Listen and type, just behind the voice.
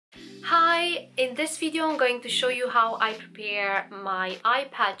Hi! In this video I'm going to show you how I prepare my eye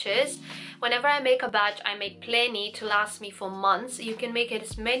patches. Whenever I make a batch, I make plenty to last me for months. You can make it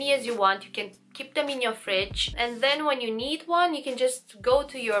as many as you want. You can keep them in your fridge, and then when you need one, you can just go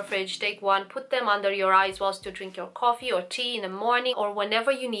to your fridge, take one, put them under your eyes whilst you drink your coffee or tea in the morning or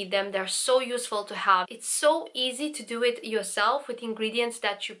whenever you need them. They're so useful to have. It's so easy to do it yourself with ingredients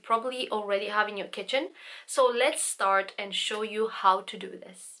that you probably already have in your kitchen. So let's start and show you how to do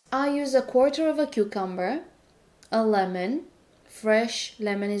this. I use a quarter of a cucumber, a lemon, fresh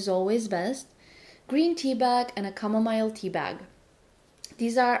lemon is always best, green tea bag and a chamomile tea bag.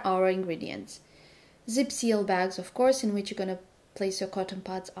 These are our ingredients. Zip seal bags, of course, in which you're going to place your cotton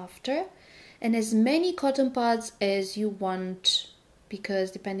pads after, and as many cotton pads as you want,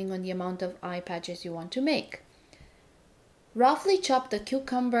 because depending on the amount of eye patches you want to make. Roughly chop the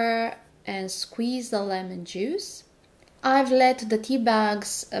cucumber and squeeze the lemon juice. I've let the tea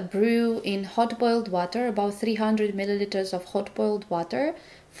bags brew in hot boiled water, about 300 milliliters of hot boiled water,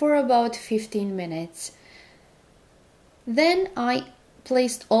 for about 15 minutes. Then I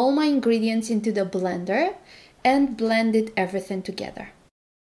placed all my ingredients into the blender and blended everything together.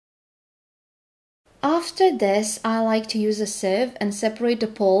 After this, I like to use a sieve and separate the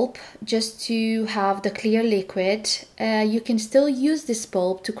pulp just to have the clear liquid. You can still use this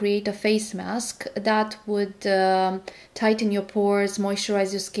pulp to create a face mask that would tighten your pores,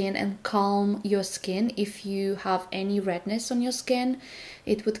 moisturize your skin and calm your skin. If you have any redness on your skin,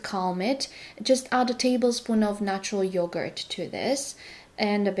 it would calm it. Just add a tablespoon of natural yogurt to this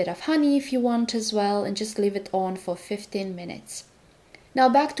and a bit of honey if you want as well, and just leave it on for 15 minutes. Now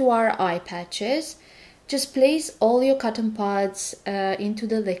back to our eye patches. Just place all your cotton pads into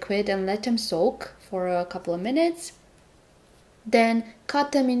the liquid and let them soak for a couple of minutes. Then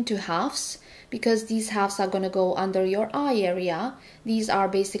cut them into halves, because these halves are going to go under your eye area. These are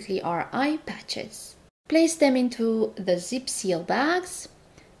basically our eye patches. Place them into the zip seal bags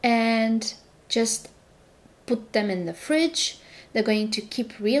and just put them in the fridge. They're going to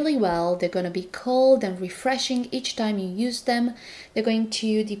keep really well. They're going to be cold and refreshing each time you use them. They're going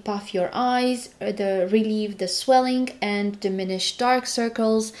to depuff your eyes, relieve the swelling and diminish dark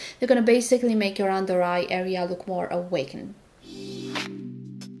circles. They're going to basically make your under eye area look more awakened.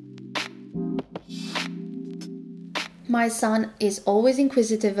 My son is always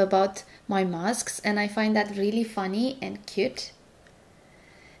inquisitive about my masks, and I find that really funny and cute.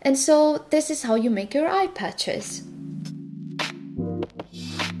 And so this is how you make your eye patches.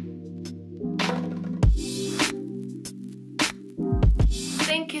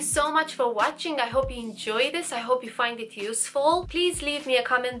 Thank you so much for watching. I hope you enjoy this. I hope you find it useful. Please leave me a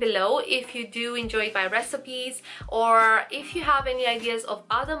comment below if you do enjoy my recipes, or if you have any ideas of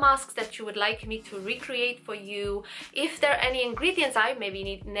other masks that you would like me to recreate for you. If there are any ingredients I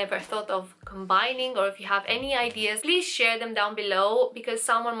maybe never thought of combining, or if you have any ideas, please share them down below, because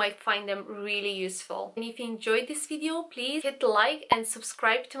someone might find them really useful. And if you enjoyed this video, please hit like and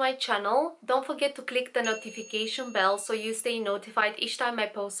subscribe to my channel. Don't forget to click the notification bell so you stay notified each time I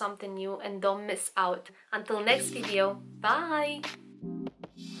post something new and don't miss out. Until next video, bye!